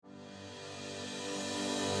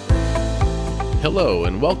Hello,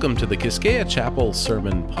 and welcome to the Quisqueya Chapel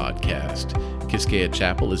Sermon Podcast. Quisqueya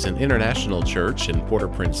Chapel is an international church in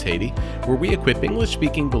Port-au-Prince, Haiti, where we equip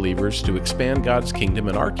English-speaking believers to expand God's kingdom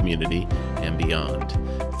in our community and beyond.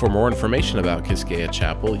 For more information about Quisqueya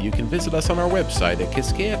Chapel, you can visit us on our website at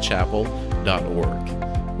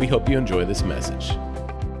quisqueyachapel.org. We hope you enjoy this message.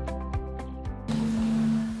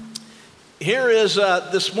 Here is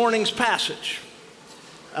this morning's passage.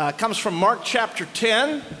 It comes from Mark chapter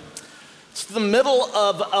 10. It's the middle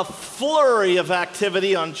of a flurry of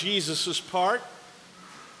activity on Jesus' part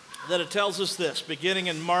that it tells us this, beginning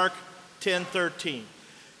in Mark 10:13.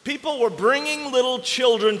 People were bringing little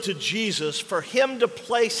children to Jesus for him to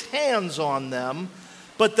place hands on them,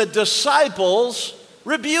 but the disciples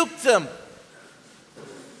rebuked them.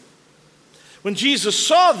 When Jesus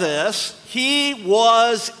saw this, he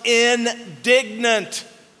was indignant.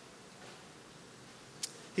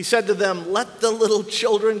 He said to them, "Let the little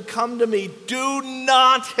children come to me. Do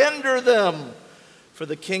not hinder them, for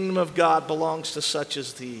the kingdom of God belongs to such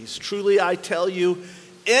as these. Truly I tell you,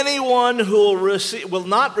 anyone who will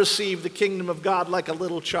not receive the kingdom of God like a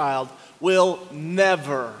little child will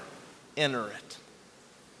never enter it."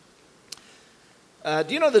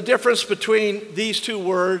 Do you know the difference between these two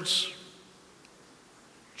words?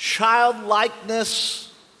 Childlikeness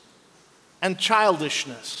and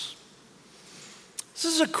childishness. This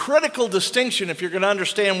is a critical distinction if you're going to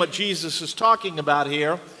understand what Jesus is talking about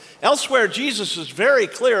here. Elsewhere, Jesus is very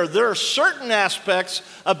clear. There are certain aspects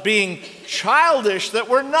of being childish that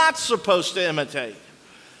we're not supposed to imitate.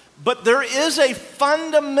 But there is a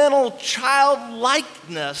fundamental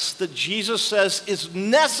childlikeness that Jesus says is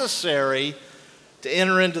necessary to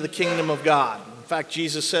enter into the kingdom of God. In fact,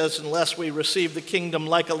 Jesus says, unless we receive the kingdom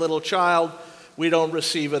like a little child, we don't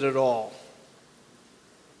receive it at all.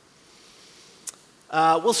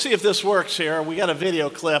 We'll see if this works here. We got a video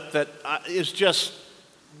clip that is just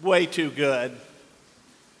way too good.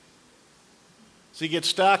 Does he get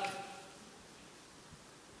stuck?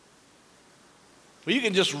 Well, you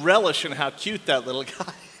can just relish in how cute that little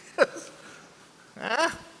guy is. Huh?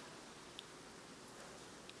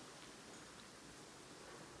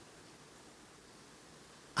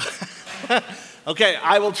 Okay,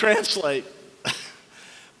 I will translate.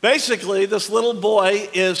 Basically, this little boy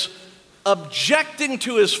is objecting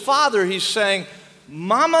to his father. He's saying,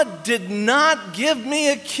 "Mama did not give me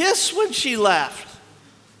a kiss when she left.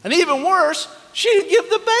 And even worse, she didn't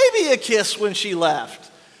give the baby a kiss when she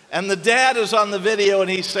left." And the dad is on the video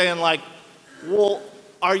and he's saying like, "Well,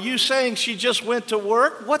 are you saying she just went to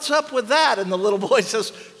work? What's up with that?" And the little boy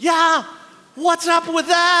says, "Yeah, what's up with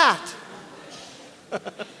that?"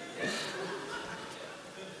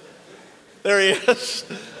 There he is.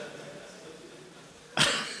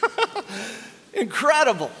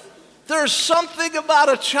 Incredible. There's something about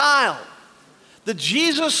a child that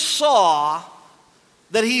Jesus saw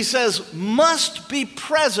that he says must be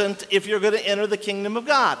present if you're going to enter the kingdom of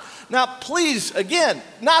God. Now, please, again,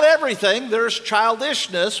 not everything. There's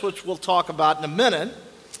childishness, which we'll talk about in a minute.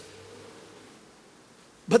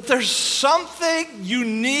 But there's something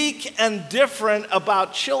unique and different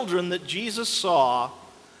about children that Jesus saw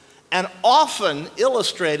and often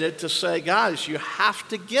illustrated to say, guys, you have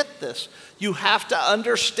to get this. You have to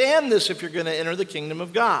understand this if you're going to enter the kingdom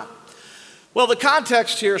of God. Well, the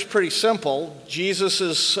context here is pretty simple. Jesus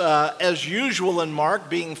is, as usual in Mark,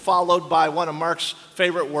 being followed by one of Mark's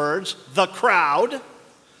favorite words, the crowd.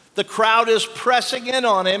 The crowd is pressing in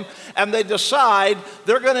on him, and they decide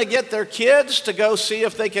they're going to get their kids to go see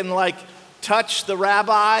if they can, touch the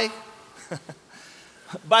rabbi.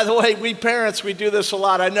 By the way, we parents, we do this a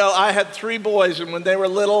lot. I know I had 3 boys, and when they were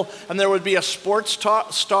little and there would be a sports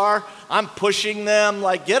star, I'm pushing them,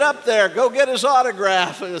 get up there, go get his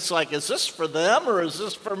autograph. And it's like, is this for them or is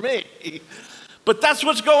this for me? But that's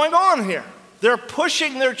what's going on here. They're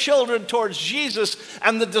pushing their children towards Jesus,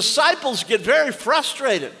 and the disciples get very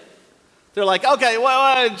frustrated. They're like, okay,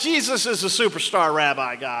 well, Jesus is a superstar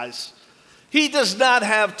rabbi, guys. He does not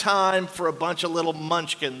have time for a bunch of little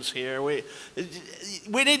munchkins here. We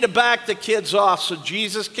need to back the kids off so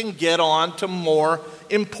Jesus can get on to more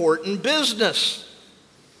important business.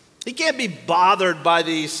 He can't be bothered by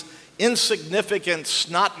these insignificant,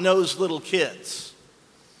 snot-nosed little kids.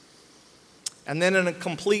 And then in a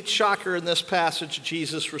complete shocker in this passage,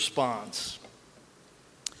 Jesus responds.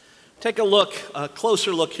 Take a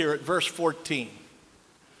closer look here at verse 14.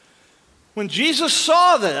 When Jesus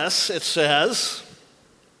saw this, it says,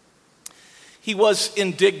 he was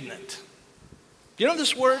indignant. Do you know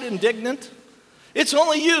this word, indignant? It's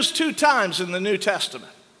only used 2 times in the New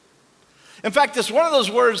Testament. In fact, it's one of those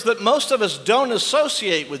words that most of us don't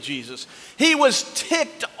associate with Jesus. He was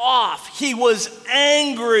ticked off. He was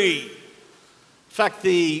angry. In fact,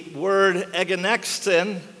 the word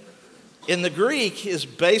egonexin in the Greek is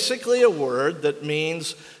basically a word that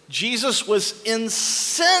means Jesus was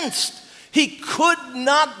incensed. He could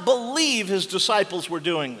not believe his disciples were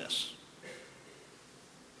doing this.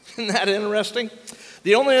 Isn't that interesting?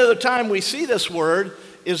 The only other time we see this word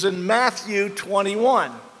is in Matthew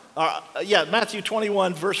 21. Matthew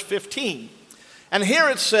 21, verse 15. And here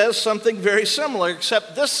it says something very similar,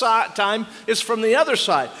 except this time is from the other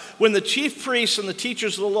side. When the chief priests and the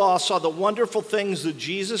teachers of the law saw the wonderful things that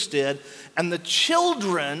Jesus did, and the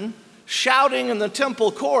children shouting in the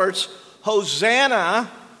temple courts,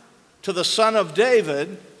 "Hosanna to the Son of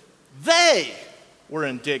David," they were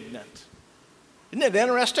indignant. Isn't it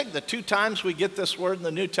interesting? The two times we get this word in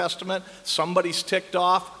the New Testament, somebody's ticked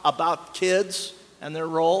off about kids and their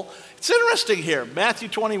role. It's interesting here, Matthew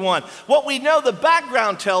 21. What we know the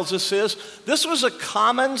background tells us is this was a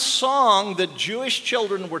common song that Jewish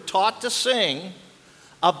children were taught to sing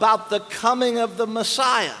about the coming of the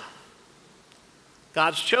Messiah,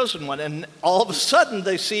 God's chosen one. And all of a sudden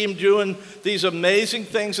they see him doing these amazing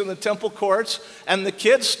things in the temple courts, and the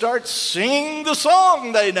kids start singing the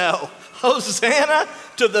song they know. Hosanna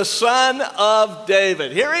to the Son of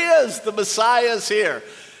David. Here he is, the Messiah is here.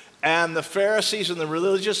 And the Pharisees and the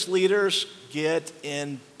religious leaders get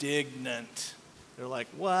indignant. They're like,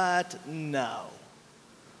 what? No.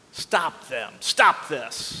 Stop them. Stop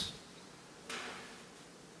this.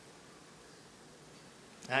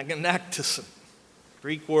 Agonactison,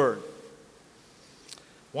 Greek word.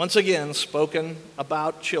 Once again, spoken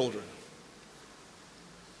about children.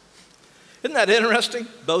 Isn't that interesting?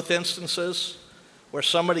 Both instances where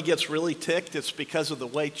somebody gets really ticked, it's because of the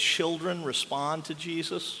way children respond to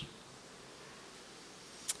Jesus.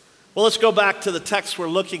 Well, let's go back to the text we're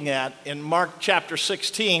looking at in Mark chapter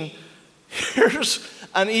 16. Here's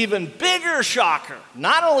an even bigger shocker.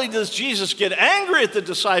 Not only does Jesus get angry at the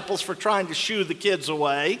disciples for trying to shoo the kids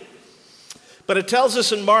away, but it tells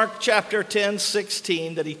us in Mark chapter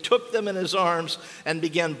 10:16 that he took them in his arms and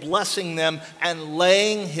began blessing them and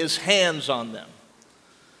laying his hands on them.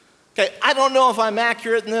 Okay, I don't know if I'm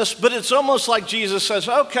accurate in this, but it's almost like Jesus says,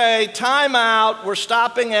 okay, time out, we're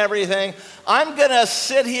stopping everything. I'm going to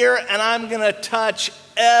sit here and I'm going to touch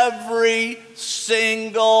every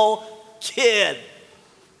single kid.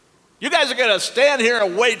 You guys are going to stand here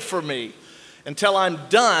and wait for me until I'm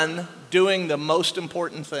done doing the most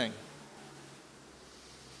important thing.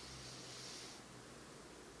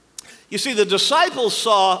 You see, the disciples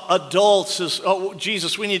saw adults as, oh,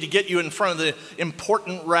 Jesus, we need to get you in front of the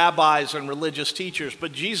important rabbis and religious teachers.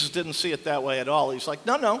 But Jesus didn't see it that way at all. He's like,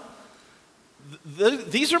 no.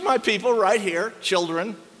 These are my people right here,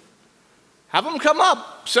 children. Have them come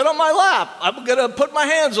up, sit on my lap. I'm going to put my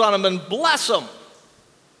hands on them and bless them.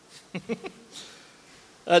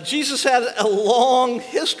 Jesus had a long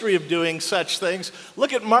history of doing such things.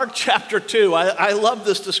 Look at Mark chapter 2. I love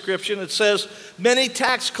this description. It says, many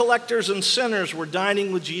tax collectors and sinners were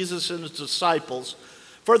dining with Jesus and his disciples,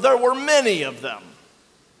 for there were many of them,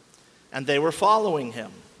 and they were following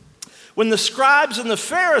him. When the scribes and the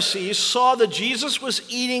Pharisees saw that Jesus was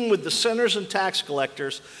eating with the sinners and tax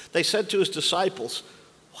collectors, they said to his disciples,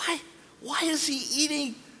 why is he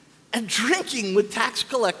eating and drinking with tax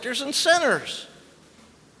collectors and sinners?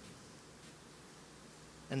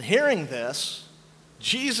 And hearing this,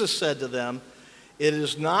 Jesus said to them, it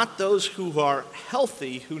is not those who are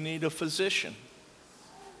healthy who need a physician,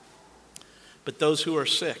 but those who are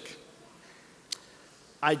sick.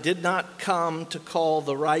 I did not come to call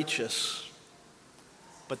the righteous,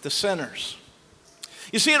 but the sinners.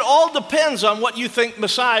 You see, it all depends on what you think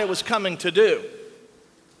Messiah was coming to do.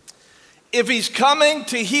 If he's coming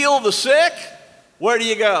to heal the sick, where do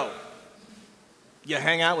you go? You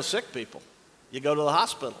hang out with sick people. You go to the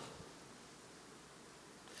hospital.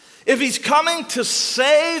 If he's coming to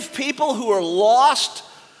save people who are lost,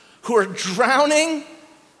 who are drowning,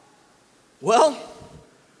 well,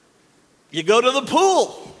 you go to the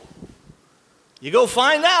pool. You go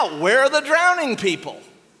find out, where are the drowning people?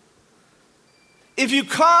 If you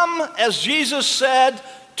come, as Jesus said,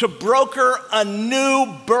 to broker a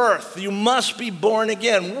new birth, you must be born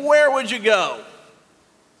again, where would you go?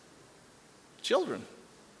 Children.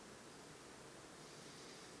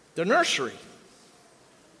 The nursery.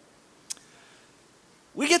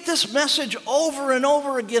 We get this message over and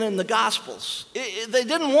over again in the Gospels. They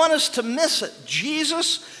didn't want us to miss it.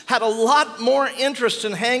 Jesus had a lot more interest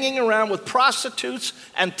in hanging around with prostitutes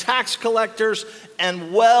and tax collectors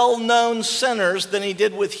and well-known sinners than he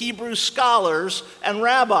did with Hebrew scholars and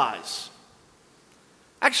rabbis.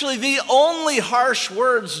 Actually, the only harsh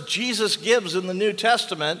words Jesus gives in the New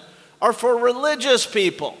Testament are for religious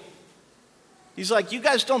people. He's like, you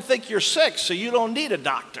guys don't think you're sick, so you don't need a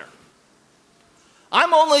doctor.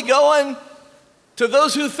 I'm only going to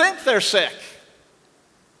those who think they're sick.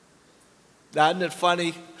 Now, isn't it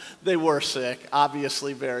funny? They were sick,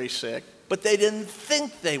 obviously very sick, but they didn't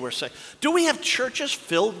think they were sick. Do we have churches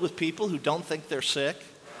filled with people who don't think they're sick?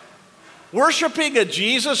 Worshiping a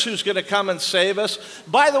Jesus who's going to come and save us.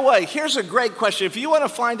 By the way, here's a great question. If you want to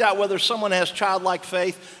find out whether someone has childlike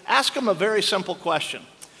faith, ask them a very simple question.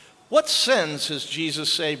 What sins has Jesus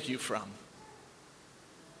saved you from?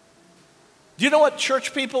 Do you know what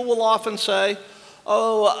church people will often say?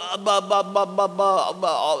 Oh,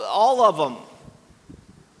 all of them.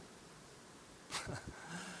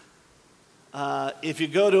 If you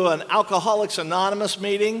go to an Alcoholics Anonymous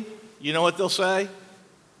meeting, you know what they'll say?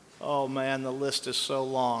 Oh man, the list is so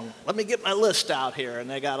long. Let me get my list out here. And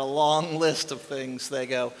they got a long list of things. They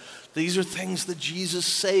go, these are things that Jesus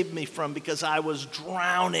saved me from because I was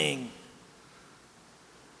drowning.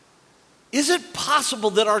 Is it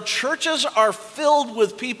possible that our churches are filled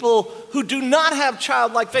with people who do not have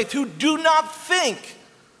childlike faith, who do not think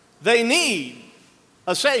they need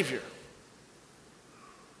a Savior?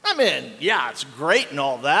 I mean, yeah, it's great and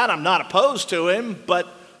all that. I'm not opposed to him, but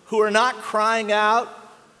who are not crying out,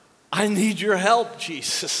 I need your help,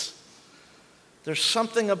 Jesus. There's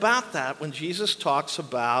something about that when Jesus talks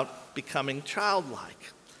about becoming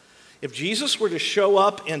childlike. If Jesus were to show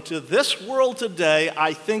up into this world today,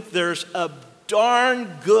 I think there's a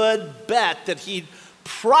darn good bet that he'd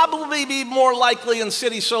probably be more likely in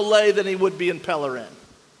City Soleil than he would be in Pellerin.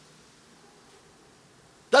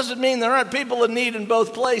 Doesn't mean there aren't people in need in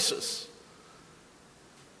both places.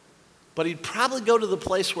 But he'd probably go to the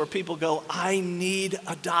place where people go, I need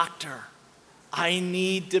a doctor. I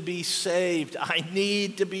need to be saved. I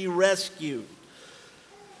need to be rescued.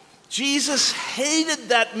 Jesus hated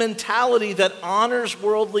that mentality that honors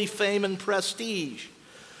worldly fame and prestige.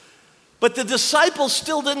 But the disciples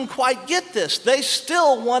still didn't quite get this. They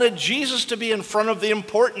still wanted Jesus to be in front of the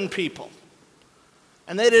important people.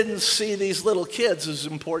 And they didn't see these little kids as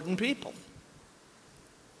important people.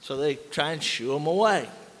 So they try and shoo them away.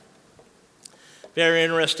 Very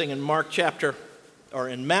interesting in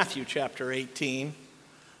Matthew chapter 18,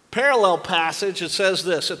 parallel passage, it says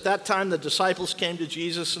this, at that time the disciples came to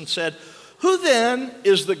Jesus and said, who then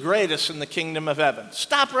is the greatest in the kingdom of heaven?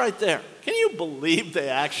 Stop right there. Can you believe they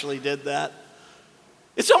actually did that?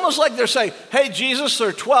 It's almost like they're saying, hey Jesus, there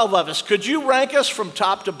are 12 of us. Could you rank us from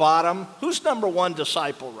top to bottom? Who's number one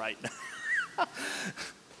disciple right now?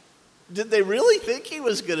 Did they really think he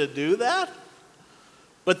was going to do that?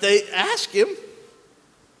 But they ask him,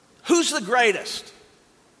 who's the greatest?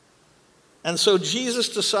 And so Jesus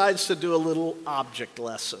decides to do a little object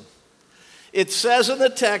lesson. It says in the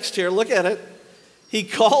text here, look at it. He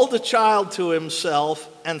called a child to himself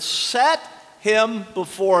and set him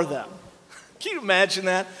before them. Can you imagine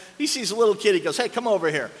that? He sees a little kid. He goes, hey, come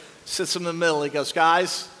over here. Sits in the middle. He goes,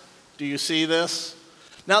 guys, do you see this?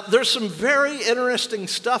 Now, there's some very interesting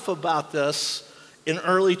stuff about this in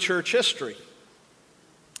early church history.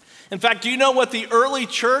 In fact, do you know what the early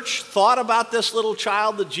church thought about this little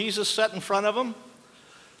child that Jesus set in front of them?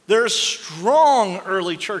 There's strong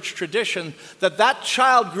early church tradition that that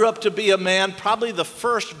child grew up to be a man, probably the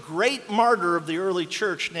first great martyr of the early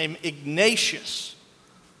church, named Ignatius.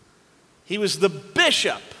 He was the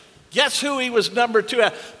bishop. Guess who he was number two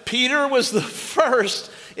at? Peter was the first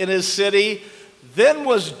in his city. Then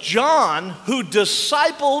was John, who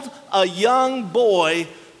discipled a young boy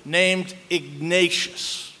named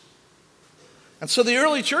Ignatius. And so the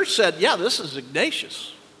early church said, yeah, this is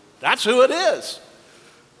Ignatius. That's who it is.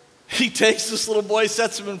 He takes this little boy,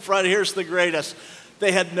 sets him in front. Here's the greatest.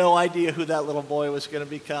 They had no idea who that little boy was going to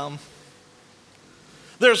become.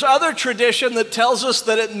 There's other tradition that tells us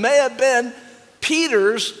that it may have been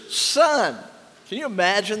Peter's son. Can you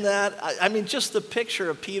imagine that? I mean, just the picture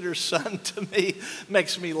of Peter's son to me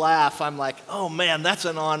makes me laugh. I'm like, oh man, that's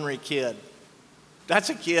an ornery kid. That's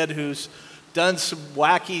a kid who's done some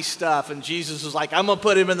wacky stuff, and Jesus is like, I'm going to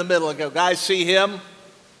put him in the middle and go, guys, see him?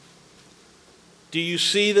 Do you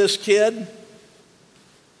see this kid?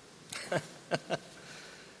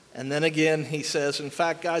 And then again, he says, in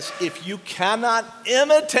fact, guys, if you cannot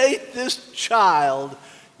imitate this child,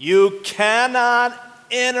 you cannot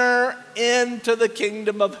enter into the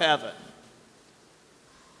kingdom of heaven.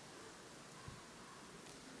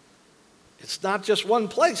 It's not just one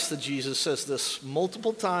place that Jesus says this.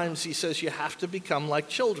 Multiple times he says you have to become like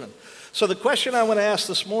children. So the question I want to ask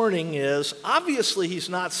this morning is, obviously he's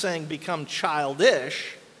not saying become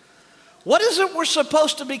childish. What is it we're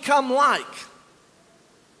supposed to become like?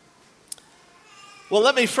 Well,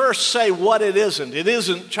 let me first say what it isn't. It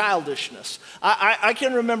isn't childishness. I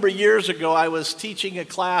can remember years ago I was teaching a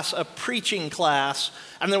class, a preaching class,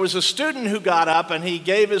 and there was a student who got up and he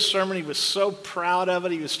gave his sermon. He was so proud of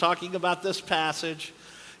it. He was talking about this passage.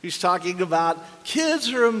 He's talking about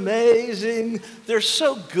kids are amazing. They're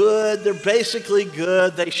so good. They're basically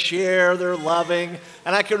good. They share. They're loving.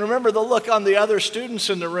 And I can remember the look on the other students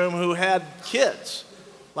in the room who had kids.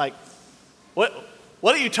 Like, what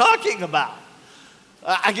are you talking about?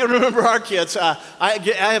 I can remember our kids. I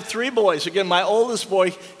have 3 boys. Again, my oldest boy,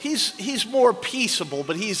 he's more peaceable,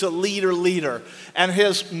 but he's a leader. And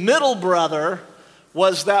his middle brother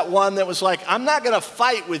was that one that was like, I'm not going to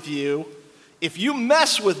fight with you. If you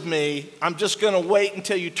mess with me, I'm just going to wait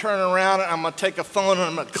until you turn around and I'm going to take a phone and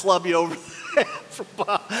I'm going to club you over the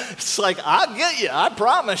head. It's like, I'll get you, I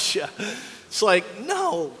promise you. It's like,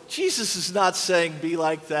 no, Jesus is not saying be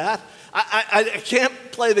like that. I can't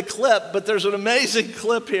play the clip, but there's an amazing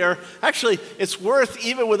clip here. Actually, it's worth,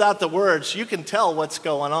 even without the words, you can tell what's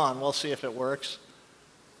going on. We'll see if it works.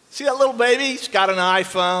 See that little baby? He's got an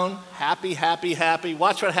iPhone. Happy, happy, happy.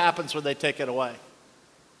 Watch what happens when they take it away.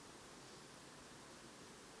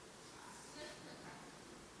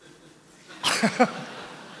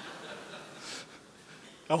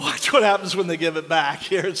 Now watch what happens when they give it back.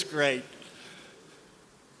 Here, it's great.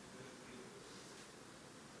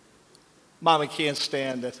 Mama can't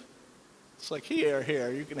stand it. It's like,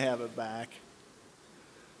 here, you can have it back.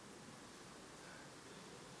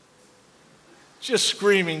 Just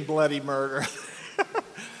screaming bloody murder.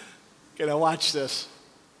 Okay, now watch this.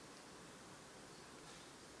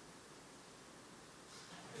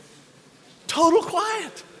 Total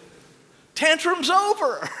quiet. Tantrum's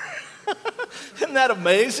over. Isn't that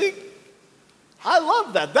amazing? I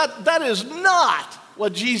love that. That is not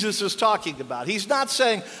what Jesus is talking about. He's not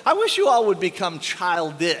saying, I wish you all would become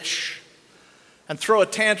childish and throw a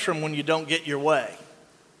tantrum when you don't get your way.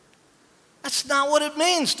 That's not what it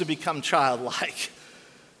means to become childlike.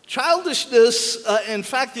 Childishness, in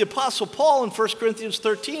fact, the Apostle Paul in 1 Corinthians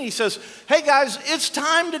 13, he says, hey guys, it's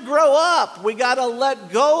time to grow up. We got to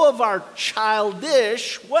let go of our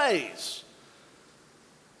childish ways.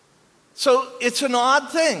 So it's an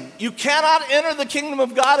odd thing. You cannot enter the kingdom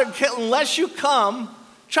of God unless you come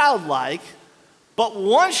childlike. But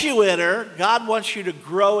once you enter, God wants you to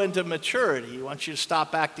grow into maturity. He wants you to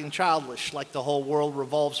stop acting childish like the whole world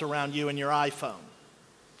revolves around you and your iPhone.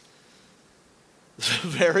 It's a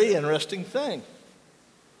very interesting thing.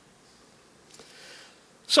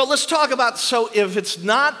 So let's talk about, if it's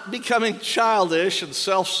not becoming childish and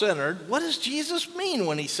self-centered, what does Jesus mean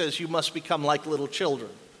when he says you must become like little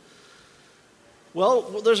children? Well,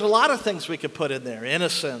 there's a lot of things we could put in there.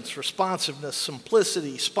 Innocence, responsiveness,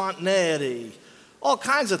 simplicity, spontaneity, all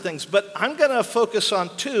kinds of things. But I'm going to focus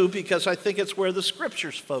on 2 because I think it's where the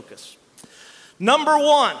scriptures focus. Number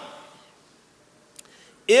 1,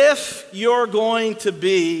 if you're going to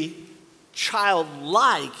be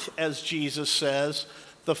childlike, as Jesus says,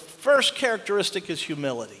 the first characteristic is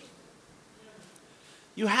humility.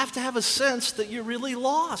 You have to have a sense that you're really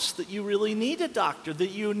lost, that you really need a doctor, that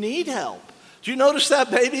you need help. Do you notice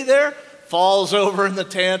that baby there? Falls over in the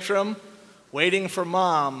tantrum, waiting for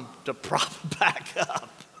mom to prop back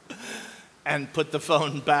up and put the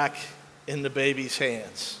phone back in the baby's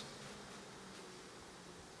hands.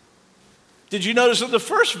 Did you notice in the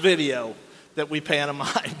first video that we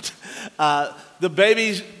pantomimed, the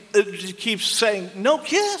baby keeps saying, no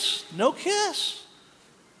kiss, no kiss.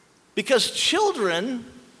 Because children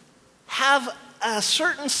have a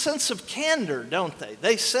certain sense of candor, don't they?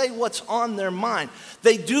 They say what's on their mind.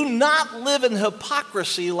 They do not live in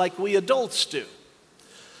hypocrisy like we adults do.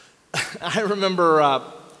 I remember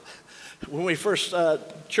when we first,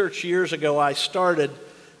 church years ago, I started,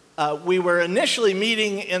 we were initially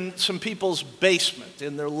meeting in some people's basement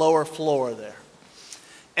in their lower floor there.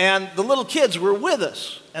 And the little kids were with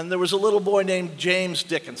us. And there was a little boy named James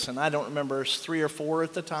Dickinson. I don't remember, he was 3 or 4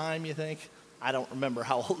 at the time, you think? I don't remember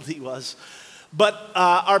how old he was. But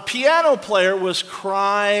our piano player was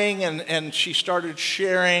crying, and she started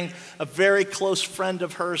sharing. A very close friend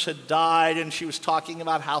of hers had died, and she was talking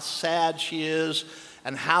about how sad she is,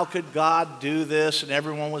 and how could God do this? And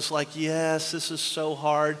everyone was like, yes, this is so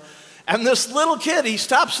hard. And this little kid, he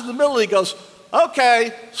stops in the middle, and he goes,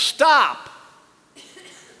 okay, stop.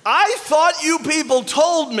 I thought you people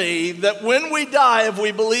told me that when we die, if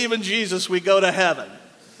we believe in Jesus, we go to heaven,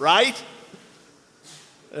 right?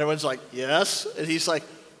 And everyone's like, yes. And he's like,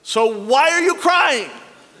 so why are you crying?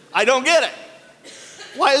 I don't get it.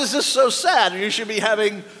 Why is this so sad? You should be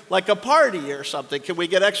having like a party or something. Can we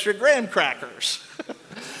get extra graham crackers?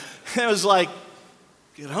 And it was like,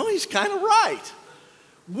 he's kind of right.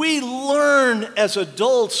 We learn as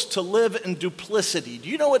adults to live in duplicity. Do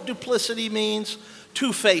you know what duplicity means?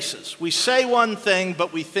 Two faces. We say one thing,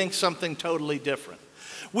 but we think something totally different.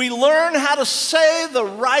 We learn how to say the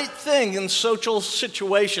right thing in social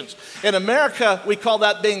situations. In America, we call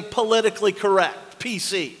that being politically correct,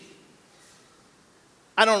 PC.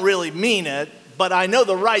 I don't really mean it, but I know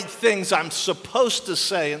the right things I'm supposed to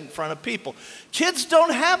say in front of people. Kids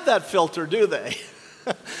don't have that filter, do they?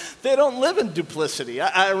 They don't live in duplicity.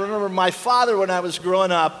 I remember my father, when I was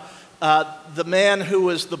growing up, the man who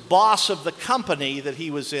was the boss of the company that he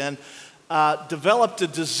was in, developed a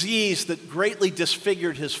disease that greatly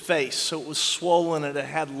disfigured his face. So it was swollen and it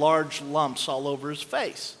had large lumps all over his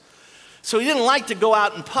face. So he didn't like to go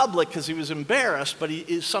out in public because he was embarrassed, but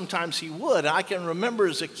sometimes he would. And I can remember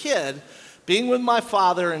as a kid being with my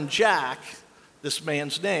father and Jack, this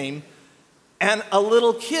man's name, and a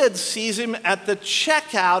little kid sees him at the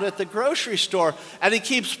checkout at the grocery store, and he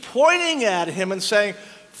keeps pointing at him and saying,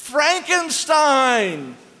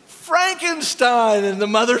 "Frankenstein! Frankenstein!" And the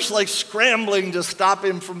mother's like scrambling to stop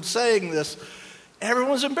him from saying this.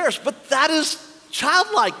 Everyone's embarrassed. But that is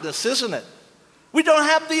childlikeness, isn't it? We don't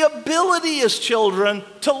have the ability as children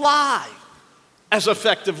to lie as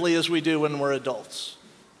effectively as we do when we're adults.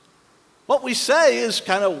 What we say is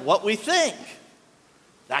kind of what we think.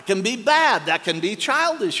 That can be bad. That can be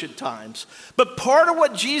childish at times. But part of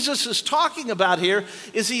what Jesus is talking about here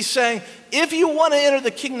is he's saying, if you want to enter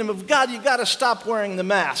the kingdom of God, you've got to stop wearing the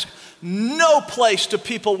mask. No place do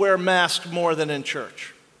people wear masks more than in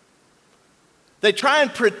church. They try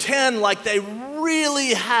and pretend like they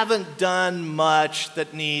really haven't done much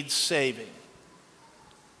that needs saving.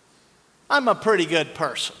 I'm a pretty good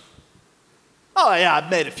person. Oh yeah, I've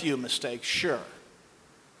made a few mistakes, sure.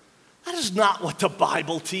 That is not what the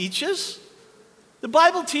Bible teaches. The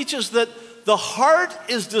Bible teaches that the heart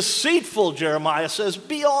is deceitful, Jeremiah says,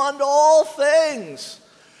 beyond all things.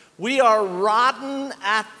 We are rotten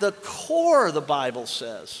at the core, the Bible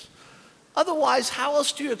says. Otherwise, how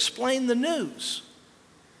else do you explain the news?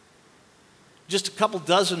 Just a couple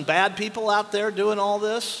dozen bad people out there doing all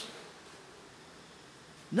this?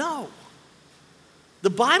 No. The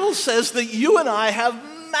Bible says that you and I have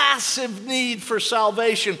massive need for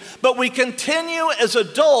salvation, but we continue as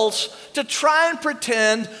adults to try and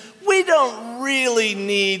pretend we don't really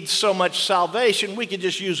need so much salvation. We could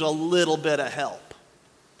just use a little bit of help.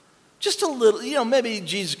 Just a little, maybe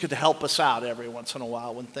Jesus could help us out every once in a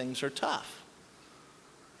while when things are tough.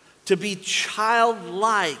 To be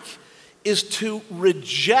childlike is to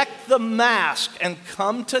reject the mask and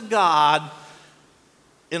come to God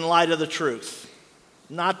in light of the truth.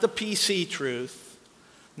 Not the PC truth,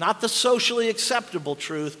 not the socially acceptable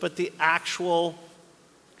truth, but the actual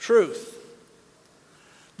truth.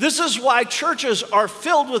 This is why churches are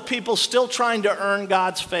filled with people still trying to earn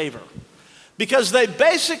God's favor. Because they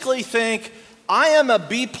basically think, I am a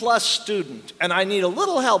B+ student, and I need a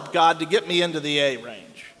little help, God, to get me into the A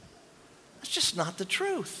range. That's just not the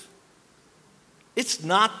truth. It's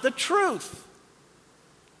not the truth.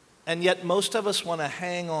 And yet most of us want to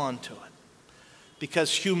hang on to it.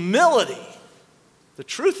 Because humility, the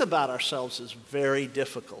truth about ourselves, is very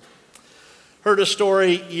difficult. Heard a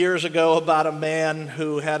story years ago about a man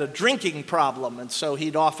who had a drinking problem, and so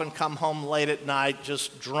he'd often come home late at night,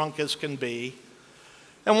 just drunk as can be.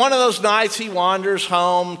 And one of those nights he wanders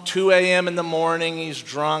home, 2 a.m. in the morning, he's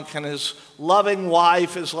drunk, and his loving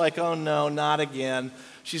wife is like, "Oh no, not again."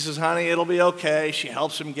 She says, "Honey, it'll be okay." She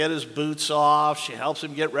helps him get his boots off. She helps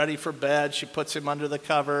him get ready for bed. She puts him under the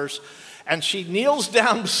covers. And she kneels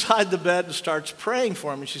down beside the bed and starts praying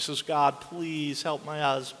for him. And she says, "God, please help my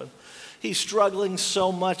husband. He's struggling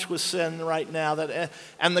so much with sin right now."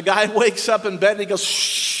 And the guy wakes up in bed and he goes,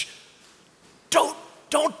 "Shh,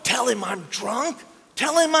 don't tell him I'm drunk.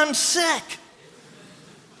 Tell him I'm sick."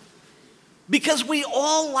 Because we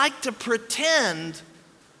all like to pretend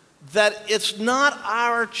that it's not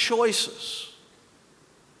our choices.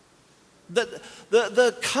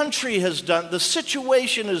 The country has done, the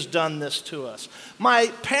situation has done this to us. My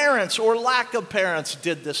parents or lack of parents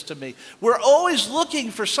did this to me. We're always looking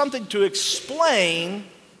for something to explain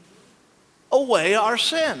away our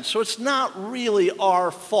sin. So it's not really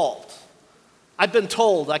our fault. I've been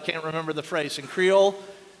told, I can't remember the phrase in Creole,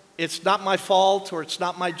 it's not my fault or it's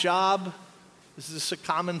not my job. Is this a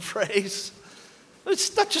common phrase?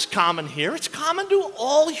 It's not just common here, it's common to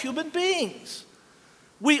all human beings.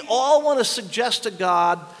 We all want to suggest to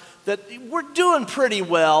God that we're doing pretty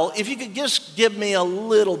well if you could just give me a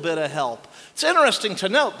little bit of help. It's interesting to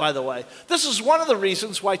note, by the way, this is one of the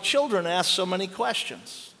reasons why children ask so many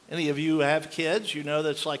questions. Any of you have kids, you know that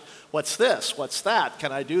it's like, what's this? What's that?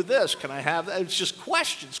 Can I do this? Can I have that? It's just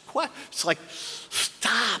questions. It's like,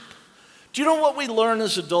 stop. Do you know what we learn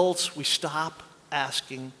as adults? We stop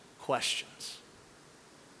asking questions.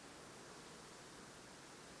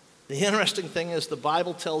 The interesting thing is the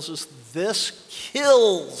Bible tells us this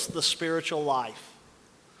kills the spiritual life.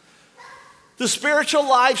 The spiritual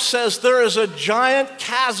life says there is a giant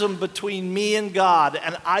chasm between me and God,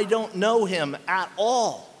 and I don't know him at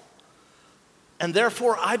all. And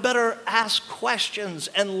therefore, I better ask questions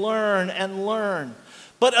and learn.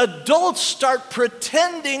 But adults start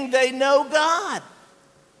pretending they know God.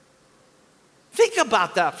 Think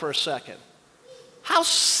about that for a second. How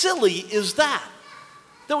silly is that?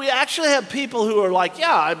 That we actually have people who are like,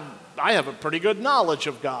 yeah, I have a pretty good knowledge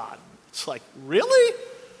of God. It's like, really?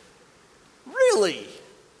 Really?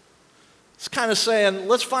 It's kind of saying,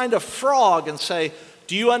 let's find a frog and say,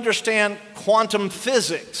 do you understand quantum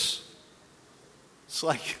physics? It's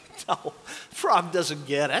like, no, frog doesn't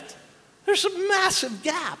get it. There's a massive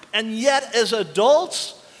gap. And yet, as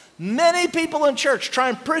adults, many people in church try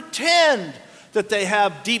and pretend that they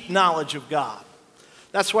have deep knowledge of God.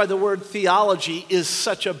 That's why the word theology is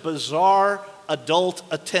such a bizarre adult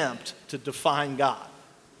attempt to define God.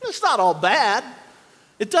 It's not all bad.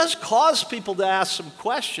 It does cause people to ask some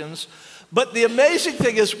questions, but the amazing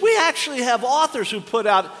thing is we actually have authors who put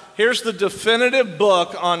out, here's the definitive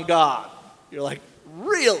book on God. You're like,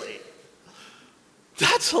 really?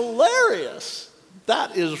 That's hilarious.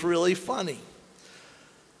 That is really funny.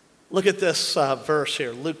 Look at this verse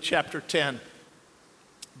here, Luke chapter 10,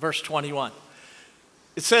 verse 21.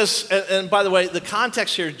 It says, and by the way, the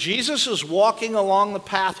context here, Jesus is walking along the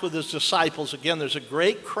path with his disciples. Again, there's a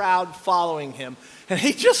great crowd following him. And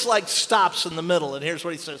he just like stops in the middle. And here's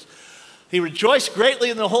what he says. He rejoiced greatly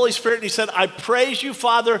in the Holy Spirit. And he said, I praise you,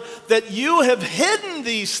 Father, that you have hidden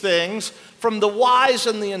these things from the wise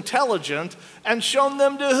and the intelligent and shown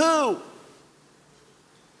them to who?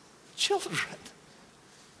 Children.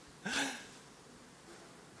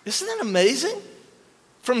 Isn't that amazing?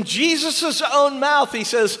 From Jesus' own mouth, he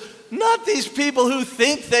says, not these people who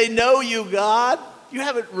think they know you, God. You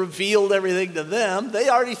haven't revealed everything to them. They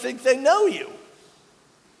already think they know you.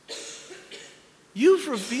 You've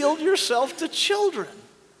revealed yourself to children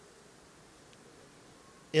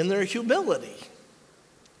in their humility.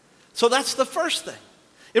 So that's the first thing.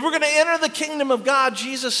 If we're going to enter the kingdom of God,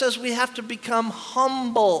 Jesus says we have to become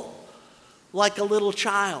humble like a little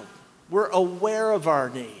child. We're aware of our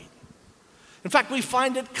need. In fact, we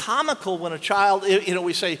find it comical when a child,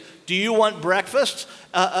 we say, do you want breakfast?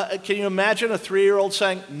 Can you imagine a 3-year-old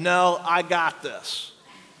saying, no, I got this?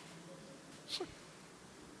 Like,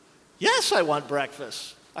 yes, I want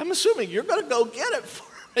breakfast. I'm assuming you're going to go get it for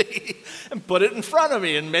me and put it in front of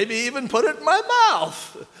me and maybe even put it in my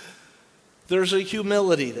mouth. There's a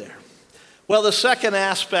humility there. Well, the second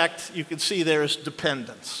aspect you can see there is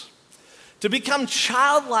dependence. To become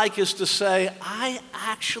childlike is to say, I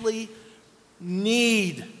actually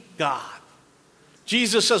need God.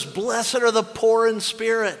 Jesus says, blessed are the poor in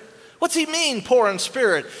spirit. What's he mean, poor in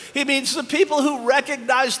spirit? He means the people who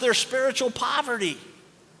recognize their spiritual poverty.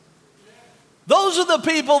 Those are the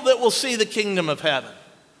people that will see the kingdom of heaven.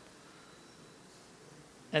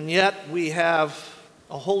 And yet we have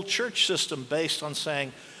a whole church system based on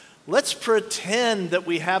saying, let's pretend that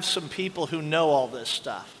we have some people who know all this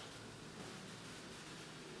stuff.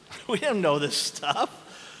 We don't know this stuff.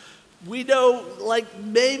 We know, like,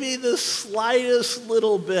 maybe the slightest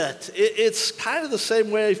little bit. It's kind of the same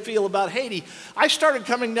way I feel about Haiti. I started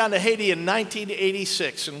coming down to Haiti in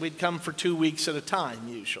 1986, and we'd come for 2 weeks at a time,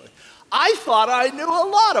 usually. I thought I knew a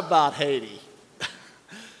lot about Haiti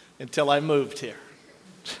until I moved here.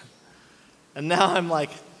 And now I'm like,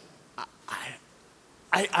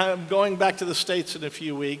 I'm going back to the States in a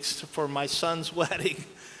few weeks for my son's wedding.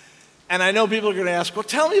 And I know people are going to ask, well,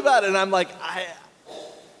 tell me about it. And I'm like, I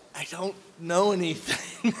don't know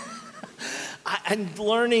anything. I'm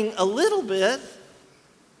learning a little bit,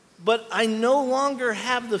 but I no longer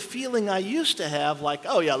have the feeling I used to have, like,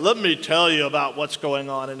 oh yeah, let me tell you about what's going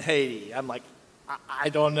on in Haiti. I'm like, I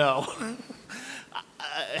don't know.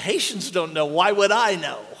 Haitians don't know. Why would I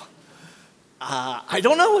know? I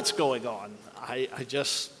don't know what's going on. I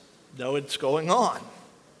just know it's going on.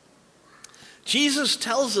 Jesus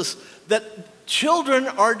tells us that children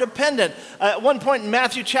are dependent. At one point in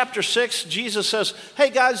Matthew chapter 6, Jesus says,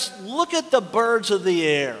 hey guys, look at the birds of the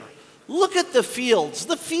air. Look at the fields.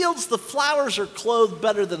 The fields, the flowers are clothed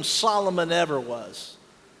better than Solomon ever was.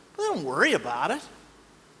 But they don't worry about it.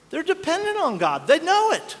 They're dependent on God. They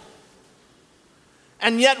know it.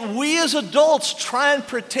 And yet we as adults try and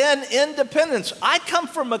pretend independence. I come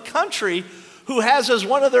from a country who has as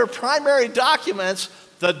one of their primary documents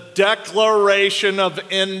the Declaration of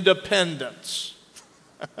Independence.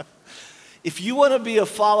 If you want to be a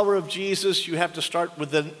follower of Jesus, you have to start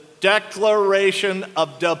with the Declaration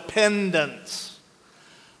of Dependence.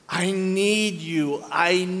 I need you.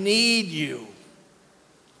 I need you.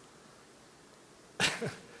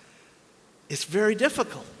 It's very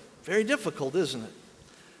difficult, isn't it?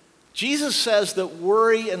 Jesus says that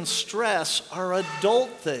worry and stress are adult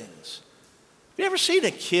things. Have you ever seen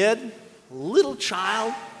a kid, a little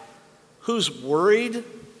child, who's worried,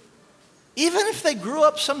 even if they grew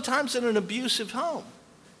up sometimes in an abusive home?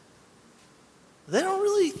 They don't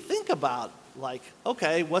really think about, like,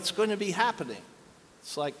 okay, what's going to be happening?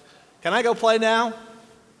 It's like, can I go play now?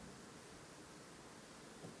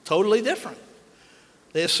 Totally different.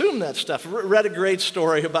 They assume that stuff. I read a great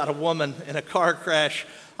story about a woman in a car crash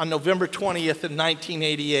on November 20th in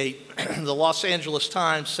 1988. The Los Angeles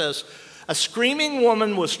Times says, a screaming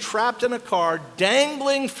woman was trapped in a car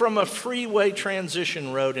dangling from a freeway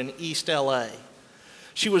transition road in East LA.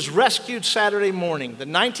 She was rescued Saturday morning. The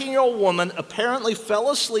 19-year-old woman apparently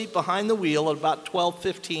fell asleep behind the wheel at about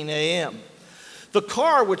 12:15 a.m. The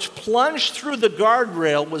car, which plunged through the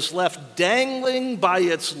guardrail, was left dangling by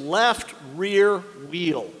its left rear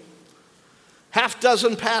wheel. Half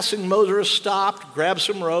dozen passing motorists stopped, grabbed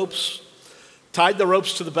some ropes, tied the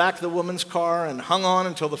ropes to the back of the woman's car, and hung on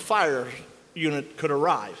until the fire unit could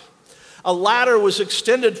arrive. A ladder was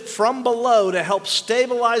extended from below to help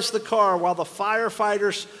stabilize the car while the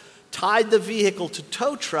firefighters tied the vehicle to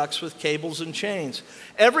tow trucks with cables and chains.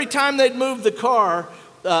 Every time they'd move the car,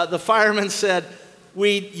 the firemen said,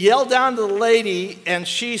 we'd yell down to the lady, and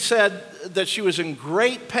she said that she was in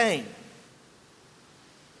great pain.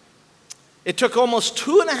 It took almost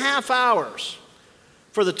 2.5 hours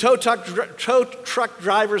for the tow truck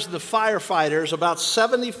drivers and the firefighters, about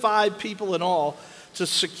 75 people in all, to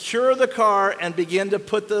secure the car and begin to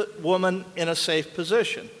put the woman in a safe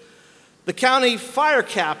position. The county fire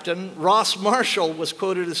captain, Ross Marshall, was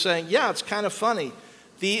quoted as saying, yeah, it's kind of funny.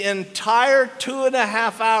 The entire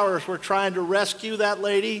 2.5 hours we're trying to rescue that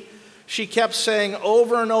lady, she kept saying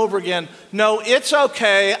over and over again, no, it's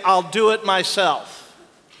okay, I'll do it myself.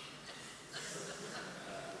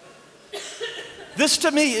 This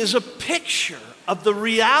to me is a picture of the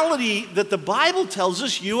reality that the Bible tells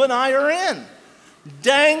us you and I are in.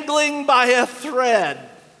 Dangling by a thread,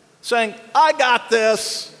 saying, I got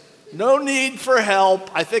this, no need for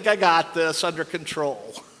help, I think I got this under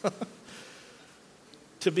control.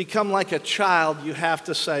 To become like a child, you have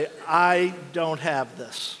to say, I don't have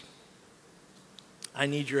this. I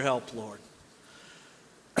need your help, Lord.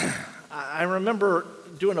 I remember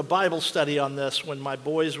doing a Bible study on this when my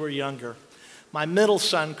boys were younger. My middle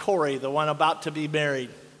son, Corey, the one about to be married,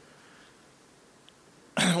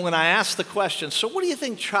 when I asked the question, so what do you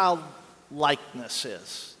think childlikeness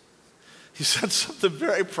is? He said something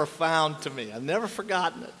very profound to me. I've never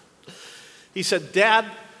forgotten it. He said, Dad,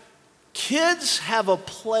 kids have a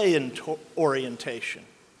play orientation.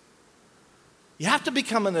 You have to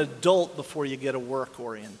become an adult before you get a work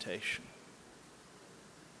orientation.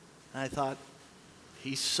 And I thought,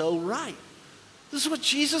 he's so right. This is what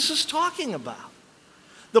Jesus is talking about.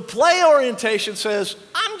 The play orientation says,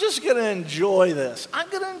 I'm just going to enjoy this. I'm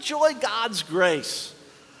going to enjoy God's grace.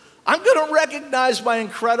 I'm going to recognize my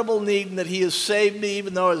incredible need and that He has saved me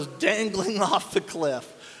even though I was dangling off the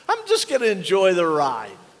cliff. I'm just going to enjoy the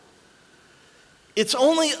ride. It's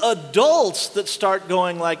only adults that start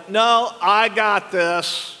going like, no, I got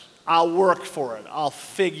this. I'll work for it. I'll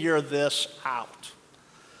figure this out.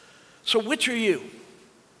 So which are you?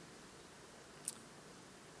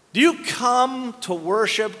 Do you come to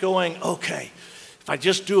worship going, okay, if I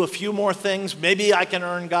just do a few more things, maybe I can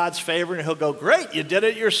earn God's favor, and He'll go, great, you did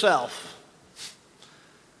it yourself?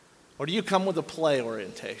 Or do you come with a play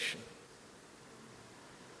orientation?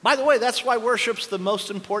 By the way, that's why worship's the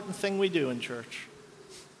most important thing we do in church.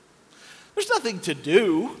 There's nothing to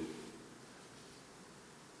do.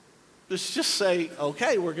 Let's just say,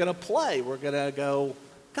 okay, we're going to play. We're going to go,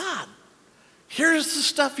 God, here's the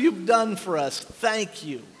stuff you've done for us. Thank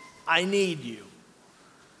you. I need you.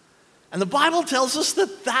 And the Bible tells us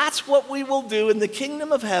that that's what we will do in the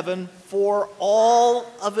kingdom of heaven for all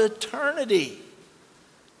of eternity.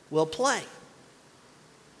 We'll play.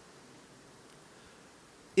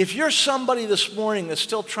 If you're somebody this morning that's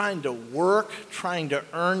still trying to work, trying to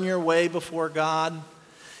earn your way before God,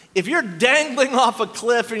 if you're dangling off a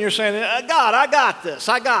cliff and you're saying, God, I got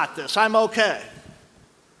this, I'm okay.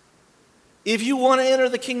 If you want to enter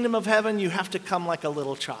the kingdom of heaven, you have to come like a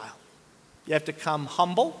little child. You have to come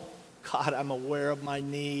humble. God, I'm aware of my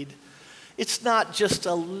need. It's not just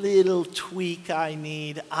a little tweak I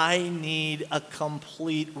need. I need a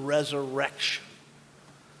complete resurrection.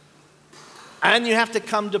 And you have to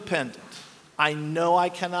come dependent. I know I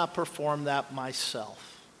cannot perform that myself.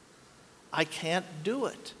 I can't do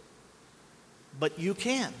it. But you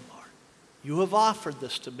can, Lord. You have offered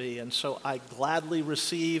this to me, and so I gladly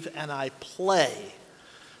receive and I play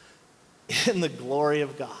in the glory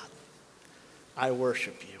of God. I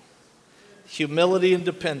worship you. Humility and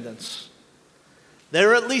dependence.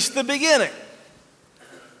 They're at least the beginning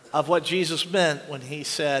of what Jesus meant when he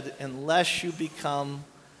said, unless you become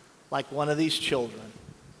like one of these children,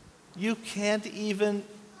 you can't even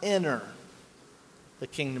enter the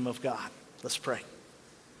kingdom of God. Let's pray.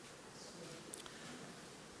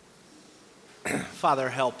 Father,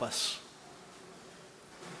 help us.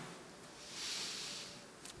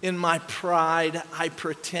 In my pride, I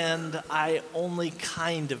pretend I only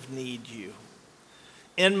kind of need you.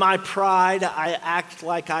 In my pride, I act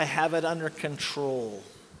like I have it under control,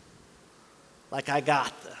 like I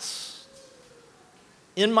got this.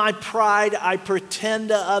 In my pride, I pretend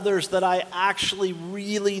to others that I actually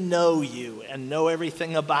really know you and know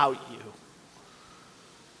everything about you.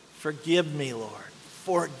 Forgive me, Lord.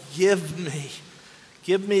 Forgive me.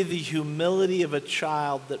 Give me the humility of a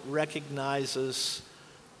child that recognizes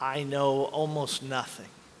I know almost nothing.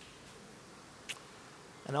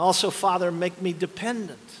 And also, Father, make me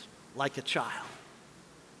dependent like a child.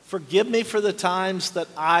 Forgive me for the times that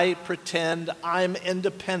I pretend I'm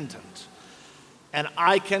independent and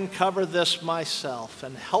I can cover this myself.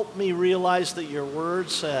 And help me realize that your word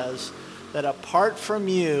says that apart from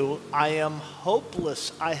you, I am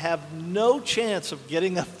hopeless. I have no chance of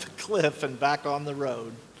getting up the cliff and back on the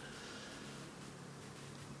road.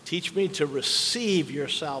 Teach me to receive your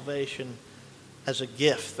salvation as a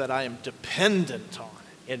gift that I am dependent on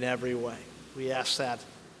in every way. We ask that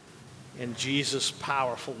in Jesus'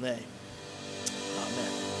 powerful name.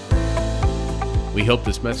 Amen. We hope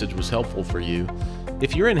this message was helpful for you.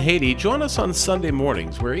 If you're in Haiti, join us on Sunday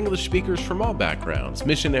mornings where English speakers from all backgrounds,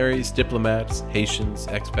 missionaries, diplomats, Haitians,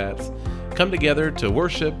 expats, come together to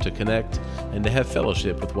worship, to connect, and to have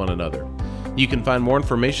fellowship with one another. You can find more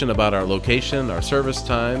information about our location, our service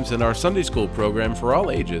times, and our Sunday school program for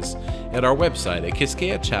all ages at our website at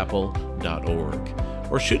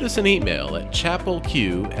kiskeachapel.org. Or shoot us an email at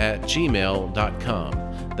chapelq@gmail.com.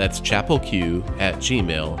 That's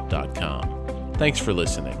chapelq@gmail.com. Thanks for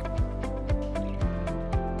listening.